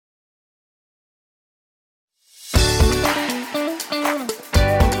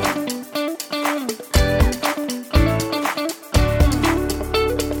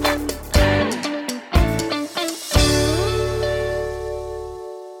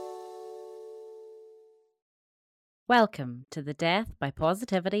Welcome to the Death by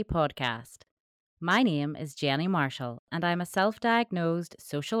Positivity podcast. My name is Jenny Marshall, and I'm a self-diagnosed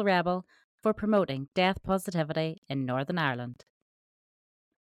social rebel for promoting death positivity in Northern Ireland.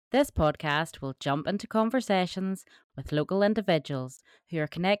 This podcast will jump into conversations with local individuals who are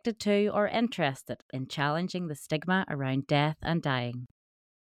connected to or interested in challenging the stigma around death and dying.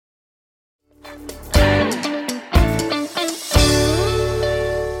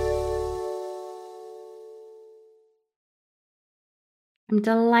 I'm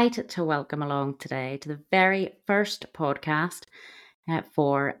delighted to welcome along today to the very first podcast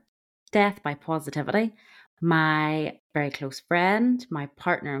for Death by Positivity, my very close friend, my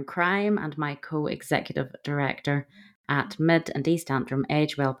partner in crime, and my co-executive director at Mid and East Antrim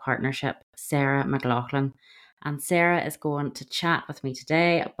Agewell Partnership, Sarah McLaughlin. And Sarah is going to chat with me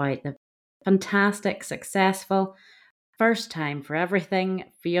today about the fantastic, successful, first time for everything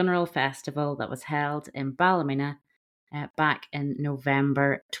funeral festival that was held in Ballymena back in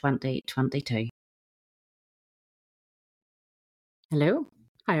November 2022. Hello,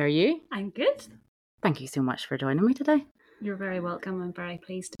 how are you? I'm good. Thank you so much for joining me today. You're very welcome. I'm very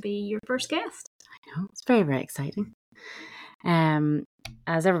pleased to be your first guest. I know, it's very, very exciting.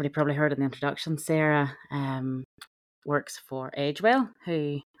 As everybody probably heard in the introduction, Sarah works for Agewell,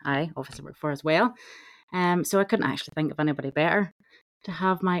 who I obviously work for as well. So I couldn't actually think of anybody better to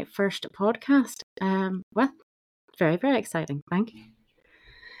have my first podcast with. Very, very exciting. Thank you.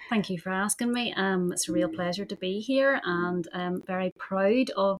 Thank you for asking me. It's a real pleasure to be here, and I'm very proud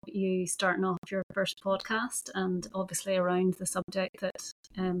of you starting off your first podcast, and obviously around the subject that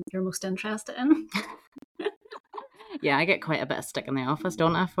you're most interested in. Yeah, I get quite a bit of stick in the office,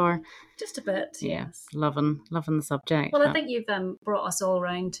 don't I? For just a bit, yeah, yes. Loving the subject. Well, I think you've brought us all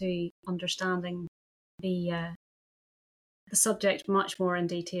around to understanding the subject much more in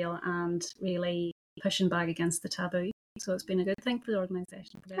detail and really pushing back against the taboo. So it's been a good thing for the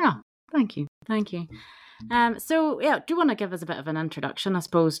organisation. Yeah, thank you. So yeah, do you want to give us a bit of an introduction, I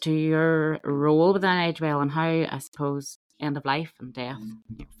suppose, to your role within Agewell and how, I suppose, end of life and death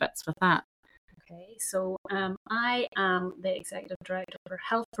fits with that? Okay, so I am the Executive Director for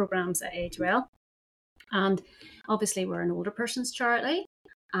Health Programmes at Agewell, and obviously we're an older person's charity,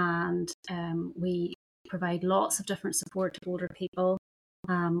 and we provide lots of different support to older people.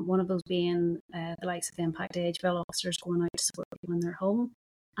 One of those being the likes of the Impact Agewell officers going out to support people in their home.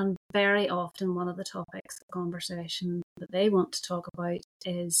 And very often one of the topics of conversation that they want to talk about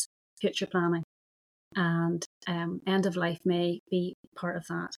is future planning. And end of life may be part of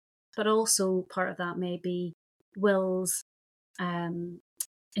that. But also part of that may be wills,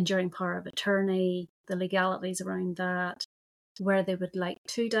 enduring power of attorney, the legalities around that, where they would like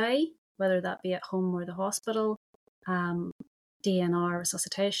to die, whether that be at home or the hospital, DNR,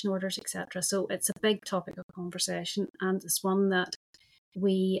 resuscitation orders, etc. So it's a big topic of conversation, and it's one that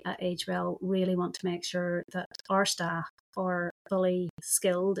we at Agewell really want to make sure that our staff are fully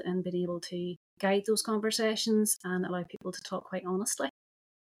skilled in being able to guide those conversations and allow people to talk quite honestly.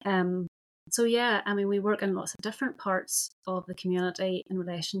 So yeah, I mean, we work in lots of different parts of the community in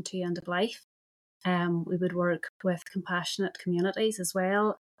relation to end of life. We would work with compassionate communities as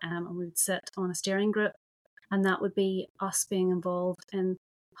well, and we would sit on a steering group. And that would be us being involved in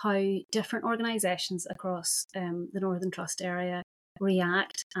how different organisations across the Northern Trust area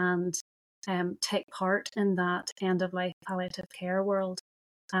react and take part in that end-of-life palliative care world,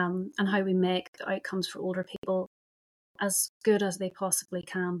 and how we make the outcomes for older people as good as they possibly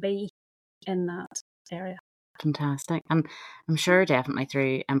can be in that area. Fantastic. And I'm sure definitely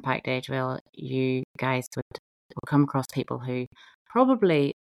through Impact Agewell, you guys will come across people who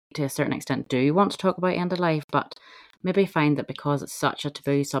probably to a certain extent do want to talk about end of life, but maybe find that because it's such a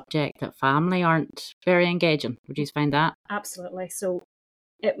taboo subject that family aren't very engaging. Would you find that? Absolutely. So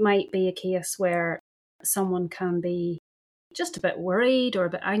it might be a case where someone can be just a bit worried or a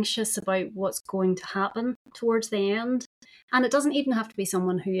bit anxious about what's going to happen towards the end. And it doesn't even have to be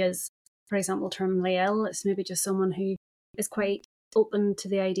someone who is, for example, terminally ill. It's maybe just someone who is quite open to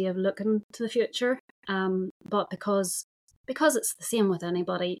the idea of looking to the future. But because it's the same with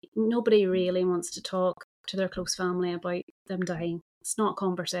anybody, nobody really wants to talk to their close family about them dying. It's not a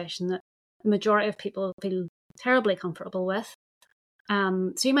conversation that the majority of people feel terribly comfortable with.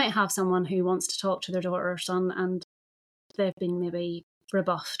 So you might have someone who wants to talk to their daughter or son and they've been maybe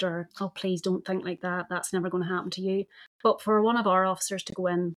rebuffed or, oh, please don't think like that. That's never going to happen to you. But for one of our officers to go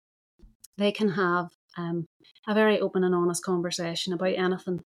in, they can have a very open and honest conversation about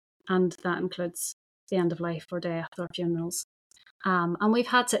anything. And that includes the end of life or death or funerals. And we've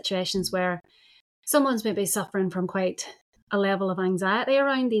had situations where someone's maybe suffering from quite a level of anxiety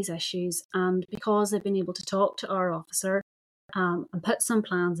around these issues, and because they've been able to talk to our officer and put some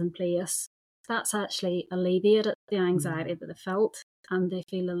plans in place, that's actually alleviated the anxiety that they felt, and they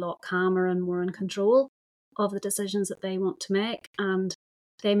feel a lot calmer and more in control of the decisions that they want to make, and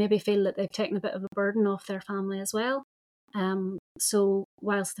they maybe feel that they've taken a bit of a burden off their family as well. So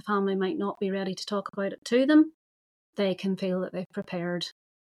whilst the family might not be ready to talk about it to them, they can feel that they've prepared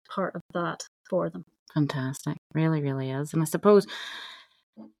part of that for them. Fantastic. Really, really is. And I suppose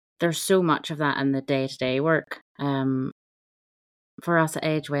there's so much of that in the day-to-day work for us at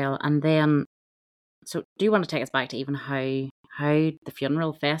Agewell. And then, so do you want to take us back to even how the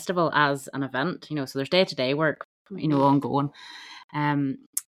funeral festival as an event, so there's day-to-day work, ongoing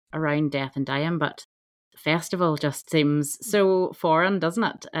around death and dying, but the festival just seems so foreign, doesn't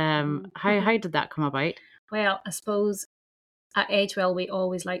it? How did that come about? Well, I suppose at Agewell, we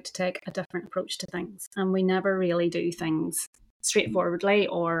always like to take a different approach to things, and we never really do things straightforwardly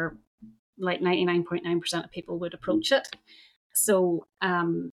or like 99.9% of people would approach it. So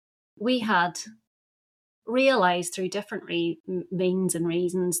we had realised through different means and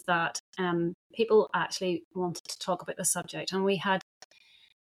reasons that people actually wanted to talk about the subject, and we had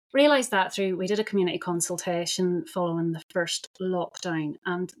realised that we did a community consultation following the first lockdown,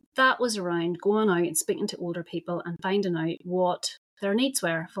 and that was around going out and speaking to older people and finding out what their needs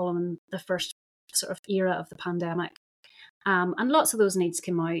were following the first sort of era of the pandemic. And lots of those needs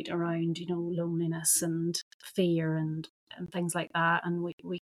came out around, loneliness and fear and things like that, and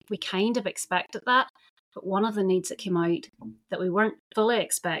we kind of expected that, but one of the needs that came out that we weren't fully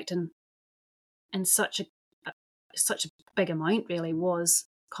expecting in such a big amount really was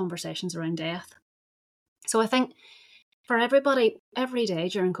conversations around death. So I think for everybody, every day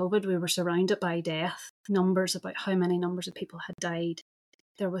during COVID, we were surrounded by death numbers, about how many numbers of people had died.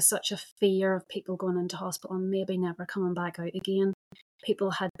 There was such a fear of people going into hospital and maybe never coming back out again.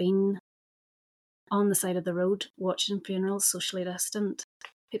 People had been on the side of the road watching funerals, socially distant.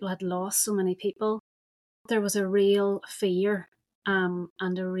 People had lost so many people. There was a real fear and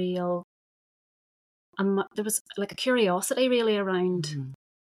a real there was like a curiosity really around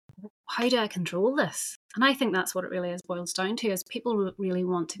how do I control this? And I think that's what it really boils down to, is people really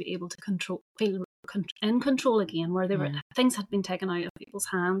want to be able to feel in control again, where things had been taken out of people's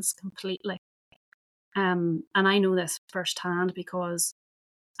hands completely. And I know this firsthand because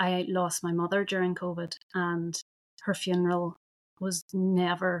I lost my mother during COVID, and her funeral was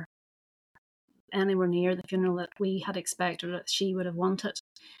never anywhere near the funeral that we had expected or that she would have wanted.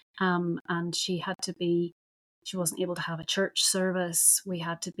 And she wasn't able to have a church service. We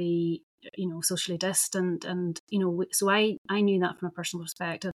had to be, socially distant. And, so I knew that from a personal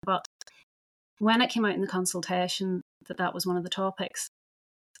perspective. But when it came out in the consultation that was one of the topics,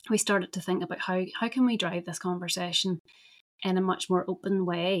 we started to think about how can we drive this conversation in a much more open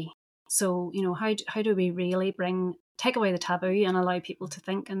way. So, how do we really take away the taboo and allow people to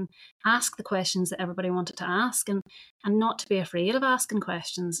think and ask the questions that everybody wanted to ask, and not to be afraid of asking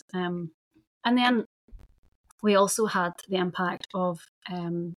questions. And then we also had the impact of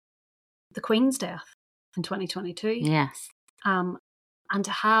the Queen's death in 2022. Yes. And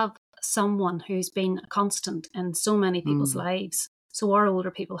to have someone who's been a constant in so many people's lives. So our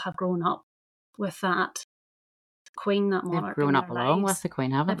older people have grown up with that Queen, that monarch. They've grown up along with the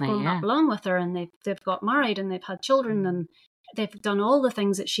Queen, haven't they? They've grown up along with her, and they've got married and they've had children, and they've done all the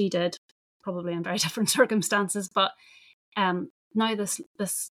things that she did, probably in very different circumstances. But now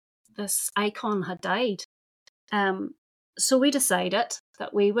this icon had died. So we decided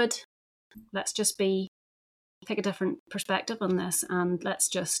that let's just take a different perspective on this, and let's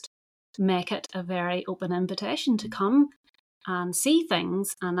just make it a very open invitation to come and see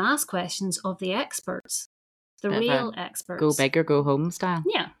things and ask questions of the experts, the real experts. Go big or go home style.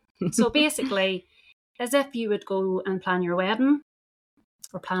 Yeah. So basically, as if you would go and plan your wedding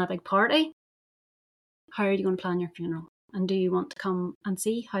or plan a big party, how are you going to plan your funeral? And do you want to come and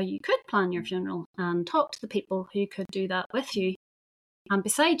see how you could plan your funeral and talk to the people who could do that with you and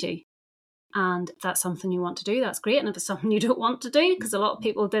beside you? And if that's something you want to do, that's great. And if it's something you don't want to do, because a lot of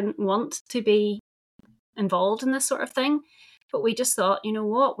people didn't want to be involved in this sort of thing, but we just thought, you know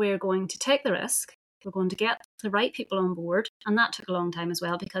what, we're going to take the risk. We're going to get the right people on board. And that took a long time as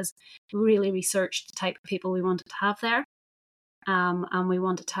well, because we really researched the type of people we wanted to have there. And we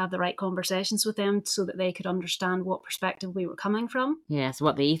wanted to have the right conversations with them so that they could understand what perspective we were coming from. Yes,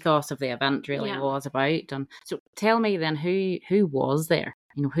 what the ethos of the event really was about. And so tell me then, who was there?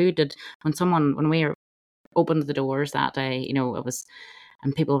 Who did, when we opened the doors that day, it was,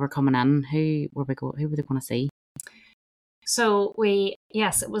 and people were coming in, who were they going to see? So it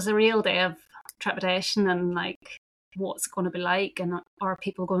was a real day of trepidation and what's going to be like, and are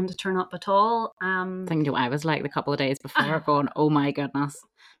people going to turn up at all? I think I was like the couple of days before going, oh my goodness,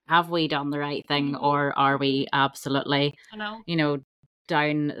 have we done the right thing, or are we absolutely,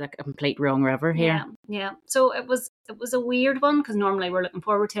 down the complete wrong river here? Yeah. So it was a weird one, because normally we're looking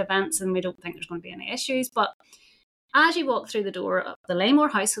forward to events and we don't think there's going to be any issues. But as you walk through the door of the Laymore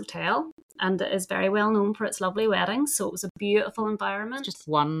House Hotel, and it is very well known for its lovely weddings, so it was a beautiful environment. It's just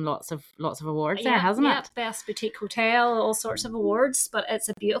won lots of awards there, hasn't it? Best boutique hotel, all sorts of awards. But it's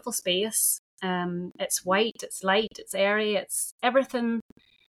a beautiful space. It's white, it's light, it's airy, it's everything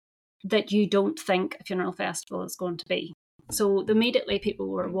that you don't think a funeral festival is going to be. So immediately people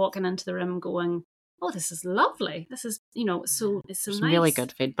were walking into the room going, oh, this is lovely. This is, so it's so Some nice. really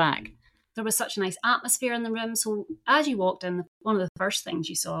good feedback. There was such a nice atmosphere in the room. So as you walked in, one of the first things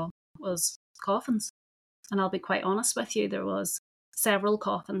you saw was coffins. And I'll be quite honest with you, there was several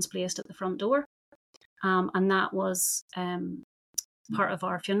coffins placed at the front door. And that was part of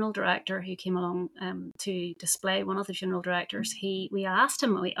our funeral director who came along to display. One of the funeral directors, we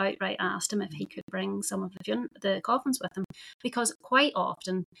outright asked him if he could bring some of the coffins with him, because quite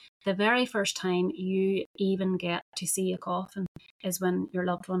often the very first time you even get to see a coffin is when your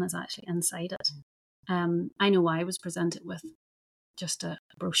loved one is actually inside it. I know I was presented with just a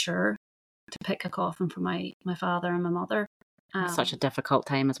brochure to pick a coffin for my father and my mother. Such a difficult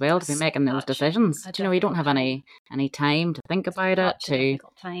time as well to be making those decisions. You don't have any time to think about it. A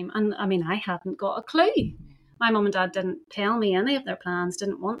difficult time. And I mean, I hadn't got a clue. My mum and dad didn't tell me any of their plans,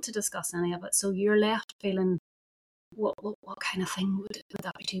 didn't want to discuss any of it. So you're left feeling, what kind of thing would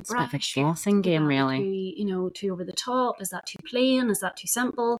that be too brash? It's a bit of a guessing game, really. Too over the top? Is that too plain? Is that too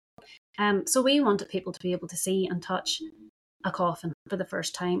simple? So we wanted people to be able to see and touch a coffin for the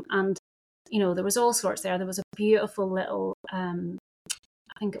first time. And there was all sorts there. There was a beautiful little, I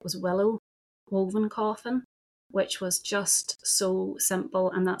think it was willow woven coffin, which was just so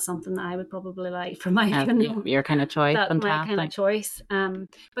simple. And that's something that I would probably like for my funeral. Your kind of choice. That's my kind of choice.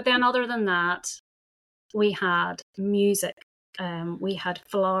 But then other than that, we had music. We had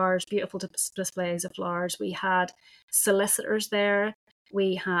flowers, beautiful displays of flowers. We had solicitors there.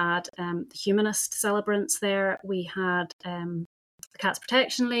 We had humanist celebrants there. We had the Cats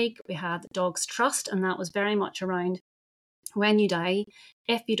Protection League, we had the Dogs Trust, and that was very much around when you die,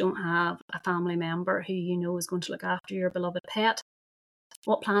 if you don't have a family member who is going to look after your beloved pet,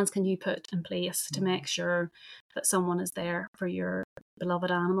 what plans can you put in place to make sure that someone is there for your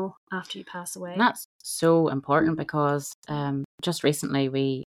beloved animal after you pass away? And that's so important, because just recently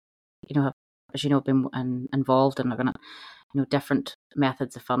we, have, as been involved in looking at different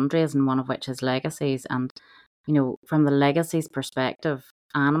methods of fundraising, one of which is legacies. And from the legacies perspective,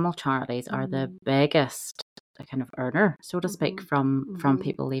 animal charities are the biggest kind of earner, so to speak, from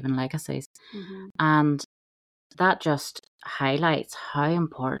people leaving legacies. And that just highlights how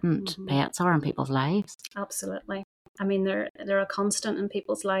important pets are in people's lives. Absolutely. I mean, they're a constant in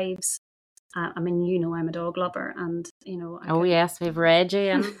people's lives. I mean, I'm a dog lover, and yes, we've Reggie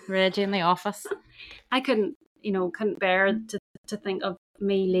in the office. I couldn't bear to think of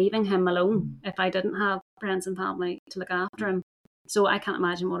me leaving him alone if I didn't have friends and family to look after him. So I can't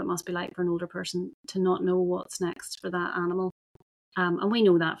imagine what it must be like for an older person to not know what's next for that animal. And we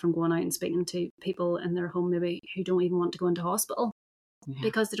know that from going out and speaking to people in their home maybe who don't even want to go into hospital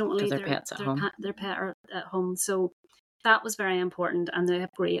because they don't want to leave their pet at home. So that was very important, and they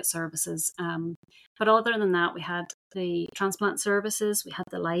have great services. But other than that, we had the transplant services, we had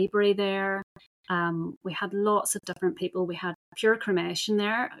the library there. We had lots of different people. We had Pure Cremation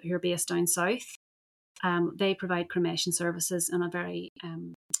there, who are based down south. They provide cremation services in a very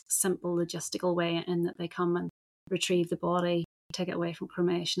simple logistical way, in that they come and retrieve the body, take it away from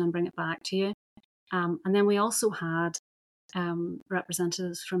cremation and bring it back to you. And then we also had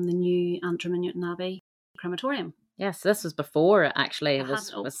representatives from the new Antrim and Newton Abbey crematorium. Yes, this was before it actually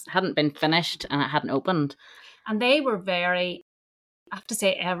hadn't been finished and it hadn't opened. And they were very, I have to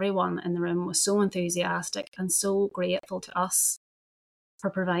say, everyone in the room was so enthusiastic and so grateful to us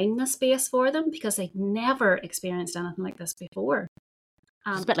for providing the space for them, because they'd never experienced anything like this before. It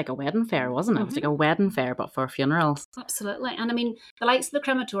was a bit like a wedding fair, wasn't it? It was like a wedding fair, but for funerals. Absolutely. And I mean, the likes of the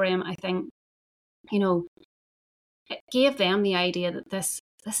crematorium, I think, it gave them the idea that this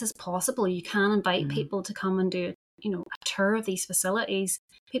is possible. You can invite people to come and do, a tour of these facilities.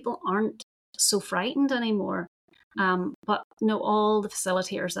 People aren't so frightened anymore. But all the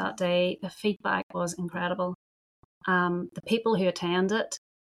facilitators that day, the feedback was incredible. The people who attended,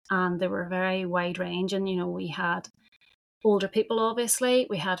 and they were very wide ranging. We had older people, obviously.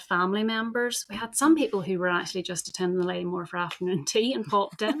 We had family members. We had some people who were actually just attending the Lady Moore for afternoon tea and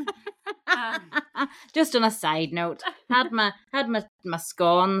popped in. Just on a side note, had my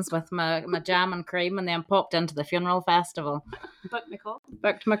scones with my jam and cream, and then popped into the funeral festival.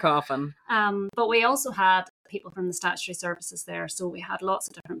 Booked my coffin. But we also had people from the statutory services there, so we had lots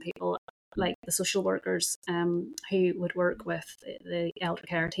of different people, like the social workers who would work with the elder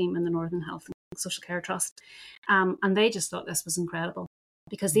care team in the Northern Health and Social Care Trust, and they just thought this was incredible,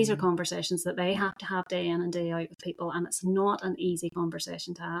 because these are conversations that they have to have day in and day out with people, and it's not an easy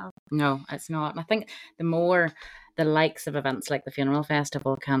conversation to have. No, it's not. And I think the more the likes of events like the funeral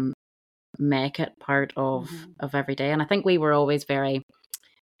festival can make it part of every day, and I think we were always very,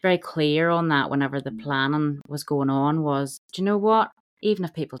 very clear on that whenever the planning was going on, was, do you know what? Even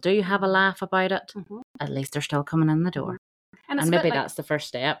if people do have a laugh about it, at least they're still coming in the door. And maybe that's the first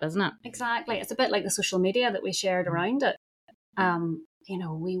step, isn't it? Exactly. It's a bit like the social media that we shared around it.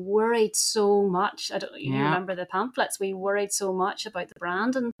 We worried so much. You remember the pamphlets? We worried so much about the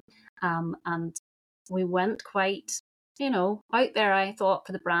branding, and we went quite, out there, I thought,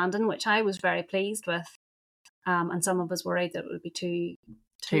 for the branding, which I was very pleased with. And some of us worried that it would be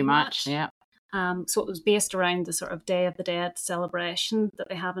too much. Yeah. So it was based around the sort of Day of the Dead celebration that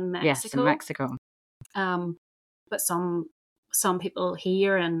they have in Mexico. Yes, in Mexico. But some people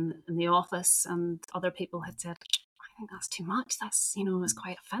here in the office and other people had said, I think that's too much. That's, it's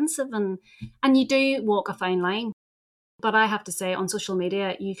quite offensive. And you do walk a fine line. But I have to say, on social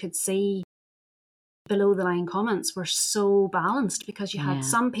media, you could see below the line comments were so balanced, because you had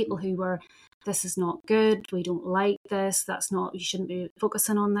some people who were, this is not good, we don't like this, you shouldn't be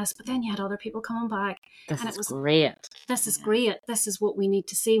focusing on this. But then you had other people coming back. This is great. This is great. This is what we need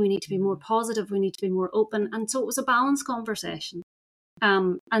to see. We need to be more positive. We need to be more open. And so it was a balanced conversation.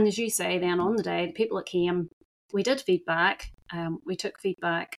 And as you say, then on the day, the people that came, we did feedback. We took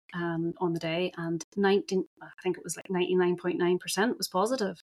feedback on the day, and I think it was like 99.9% was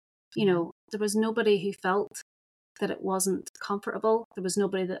positive. There was nobody who felt that it wasn't comfortable. There was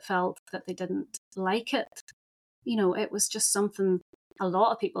nobody that felt that they didn't like it. It was just something. A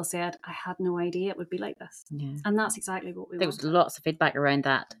lot of people said, I had no idea it would be like this. Yeah. And that's exactly what we wanted. There was lots of feedback around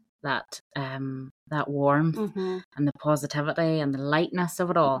that warmth and the positivity and the lightness of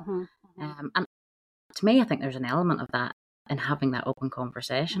it all. And to me, I think there's an element of that in having that open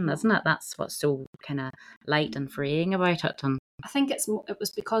conversation, isn't it? That's what's so kind of light and freeing about it. And I think it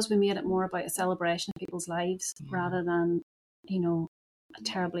was because we made it more about a celebration of people's lives rather than, a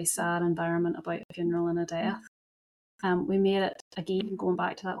terribly sad environment about a funeral and a death. We made it, again, going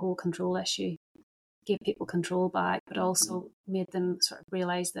back to that whole control issue, gave people control back, but also made them sort of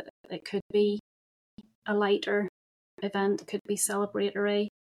realise that it could be a lighter event, it could be celebratory.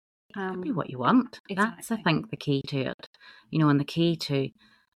 It could be what you want. Exactly. That's, I think, the key to it. And the key to,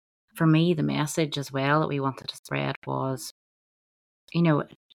 for me, the message as well that we wanted to spread was,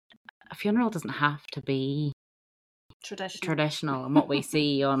 a funeral doesn't have to be traditional and what we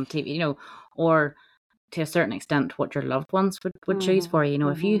see on TV, or to a certain extent what your loved ones would choose for you.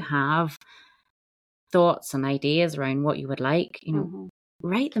 If you have thoughts and ideas around what you would like,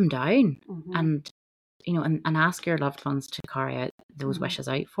 write them down and ask your loved ones to carry out those wishes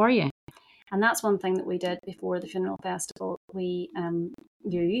out for you. And that's one thing that we did before the funeral festival. We,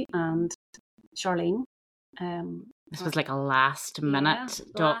 you and Charlene. This was like a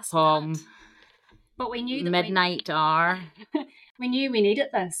lastminute.com. But we knew that midnight hour. We knew we needed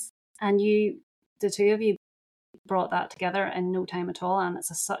this. And the two of you brought that together in no time at all. And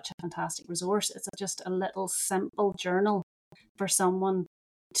it's such a fantastic resource. It's just a little simple journal for someone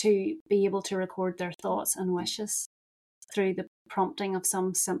to be able to record their thoughts and wishes through the prompting of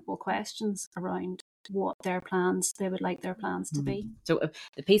some simple questions around what they would like their plans to be. So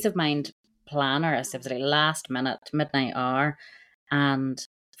the Peace of Mind planner is like last minute, midnight hour. And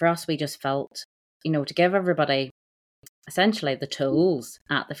for us, we just felt, to give everybody essentially the tools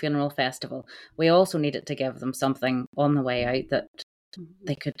at the funeral festival, we also needed to give them something on the way out that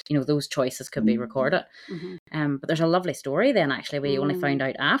they could, those choices could be recorded. But there's a lovely story then, actually, we only found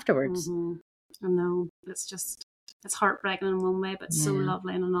out afterwards. I know. It's heartbreaking in one way, but so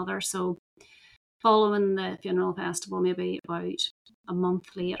lovely in another. So following the funeral festival, maybe about a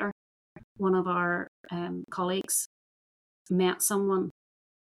month later, one of our colleagues met someone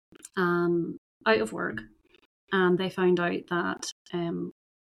out of work, and they found out that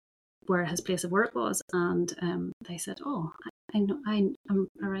where his place of work was, and they said, "Oh, I know, I'm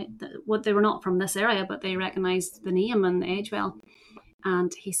all right." What they were not from this area, but they recognised the name and Agewell.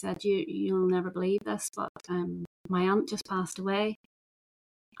 And he said, "You'll never believe this, but my aunt just passed away,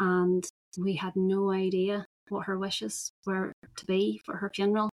 and we had no idea what her wishes were to be for her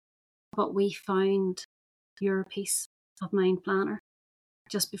funeral, but we found your peace of mind planner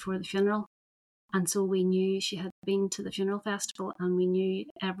just before the funeral. And so we knew she had been to the funeral festival and we knew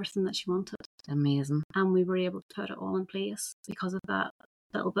everything that she wanted. Amazing. And we were able to put it all in place because of that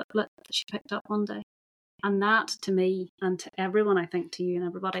little booklet that she picked up one day. And that, to me and to everyone, I think to you and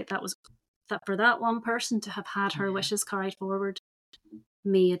everybody, that for that one person to have had her wishes carried forward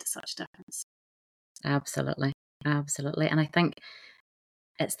made such a difference. Absolutely. Absolutely. And I think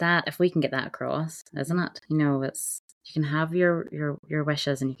it's that, if we can get that across, isn't it? You know, it's, you can have your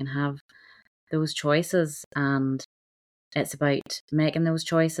wishes and you can have those choices, and it's about making those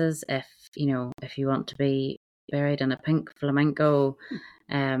choices. If, you know, if you want to be buried in a pink flamenco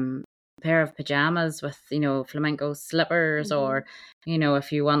pair of pajamas with, you know, flamenco slippers, or, you know,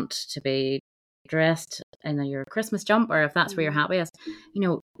 if you want to be dressed in your Christmas jumper, if that's where you're happiest, you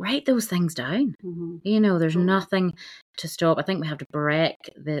know, write those things down. You know, there's nothing to stop. I think we have to break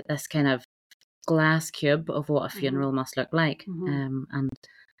this kind of glass cube of what a funeral must look like,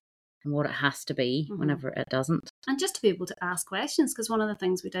 and what it has to be whenever it doesn't. And just to be able to ask questions, because one of the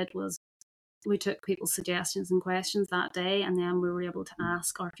things we did was we took people's suggestions and questions that day, and then we were able to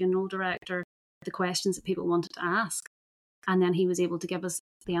ask our funeral director the questions that people wanted to ask. And then he was able to give us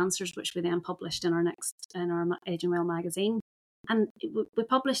the answers, which we then published in our Agewell magazine. And we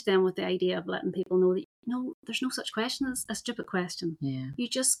published them with the idea of letting people know that, no, there's no such question as a stupid question. Yeah. You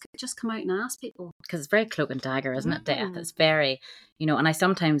just come out and ask people. Because it's very cloak and dagger, isn't it, death? It's very, you know, and I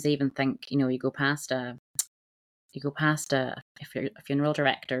sometimes even think, you know, you go past a funeral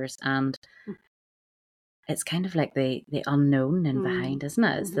directors, and it's kind of like the unknown in behind, isn't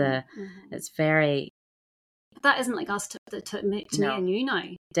it? It's it's very. But that isn't like us to me and you now.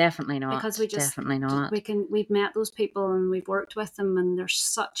 Definitely not. Because definitely not. We've met those people and we've worked with them, and they're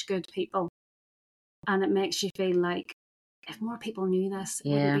such good people, and it makes you feel like if more people knew this, it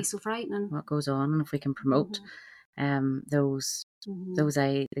wouldn't be so frightening. What goes on, and if we can promote those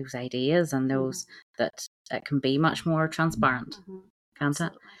ideas and those that it can be much more transparent, can't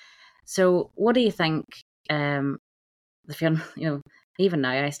it? So, what do you think? The funeral, you know, even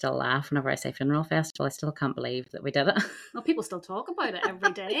now I still laugh whenever I say funeral festival. I still can't believe that we did it. Well, people still talk about it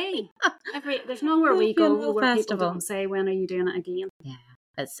every day. There's nowhere we go where people don't say, when are you doing it again? Yeah,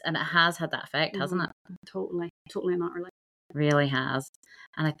 and it has had that effect, hasn't it? Totally and utterly. Really has.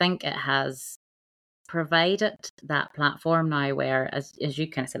 And I think it has provided that platform now where, as you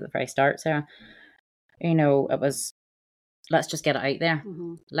kind of said at the very start, Sarah, you know, it was, let's just get it out there.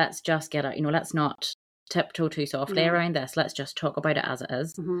 Let's just get it, you know, let's not tiptoe too softly around this. Let's just talk about it as it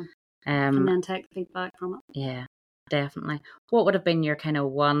is. And then take feedback from it. Yeah, definitely. What would have been your kind of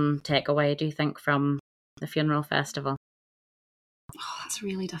one takeaway, do you think, from the funeral festival? Oh, that's a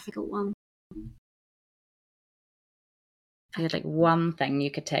really difficult one. If you had like one thing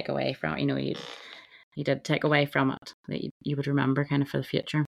you could take away from, you know, you did take away from it that you would remember kind of for the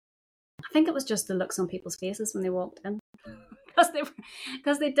future. I think it was just the looks on people's faces when they walked in,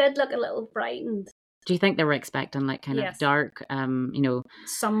 because they did look a little frightened. Do you think they were expecting like kind of dark, you know,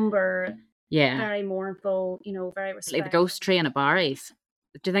 somber, very mournful, you know, very respectful, like the ghost train at Barry's?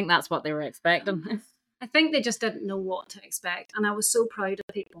 Do you think that's what they were expecting? I think they just didn't know what to expect, and I was so proud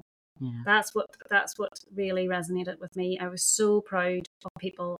of people. Yeah. That's what really resonated with me. I was so proud of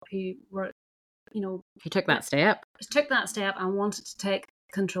people who were, you know, who took that step. And wanted to take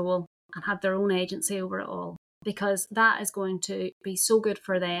control and had their own agency over it all, because that is going to be so good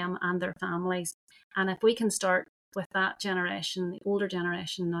for them and their families. And if we can start with that generation, the older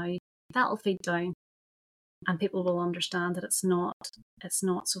generation now, that'll feed down, and people will understand that it's not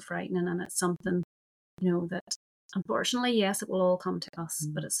so frightening, and it's something, you know, that unfortunately, yes, it will all come to us,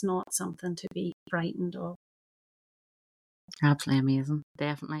 but it's not something to be frightened of. Absolutely amazing.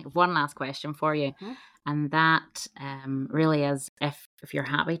 Definitely. One last question for you. And that really is, if you're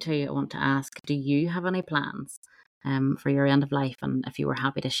happy to, I want to ask, do you have any plans for your end of life? And if you were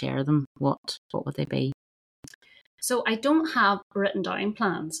happy to share them, what would they be? So I don't have written down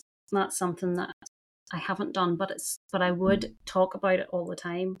plans. That's something that I haven't done, but I would talk about it all the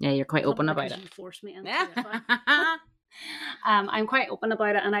time. Yeah, you're quite open about it. You force me into it. I'm quite open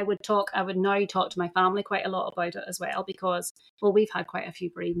about it, and I would now talk to my family quite a lot about it as well, because, well, we've had quite a few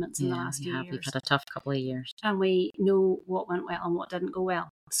bereavements in the last few years. We've had a tough couple of years. And we know what went well and what didn't go well.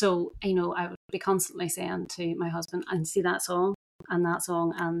 So, you know, I would be constantly saying to my husband, and see that song,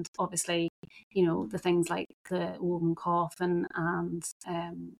 and obviously, you know, the things like the woven coffin and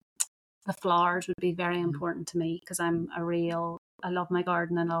the flowers would be very important to me, because I love my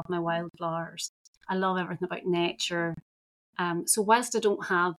garden, I love my wildflowers, I love everything about nature. So whilst I don't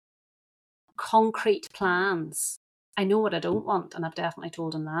have concrete plans. I know what I don't want, and I've definitely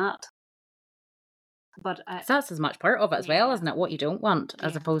told him that. But so that's as much part of it as well, isn't it? What you don't want,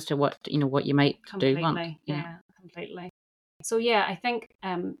 as opposed to what what you might do want. Yeah, completely. So yeah, I think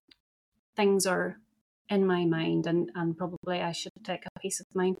things are in my mind, and probably I should take a piece of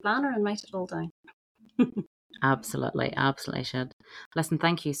mind planner and write it all down. Absolutely should. Listen,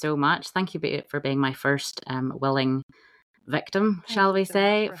 thank you so much. Thank you for being my first willing victim, shall we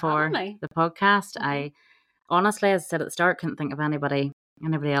say, for the podcast. I honestly, as I said at the start, couldn't think of anybody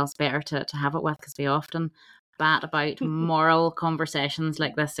else better to have it with, because we often bat about moral conversations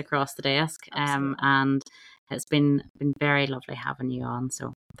like this across the desk. And it's been very lovely having you on.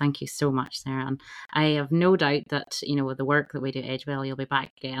 So thank you so much, Sarah. And I have no doubt that, with the work that we do at Agewell, you'll be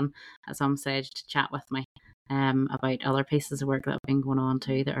back again at some stage to chat with me about other pieces of work that have been going on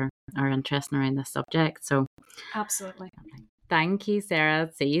too that are interesting around this subject. So absolutely. Thank you, Sarah.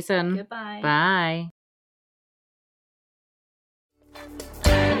 See you soon. Goodbye. Bye.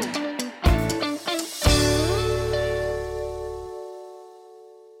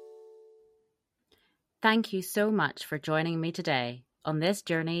 Thank you so much for joining me today on this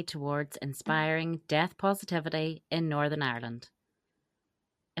journey towards inspiring death positivity in Northern Ireland.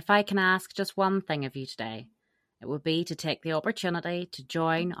 If I can ask just one thing of you today, it would be to take the opportunity to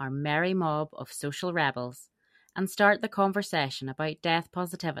join our merry mob of social rebels and start the conversation about death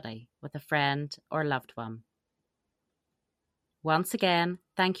positivity with a friend or loved one. Once again,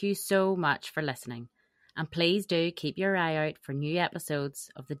 thank you so much for listening, and please do keep your eye out for new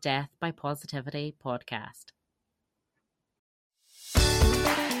episodes of the Death by Positivity podcast.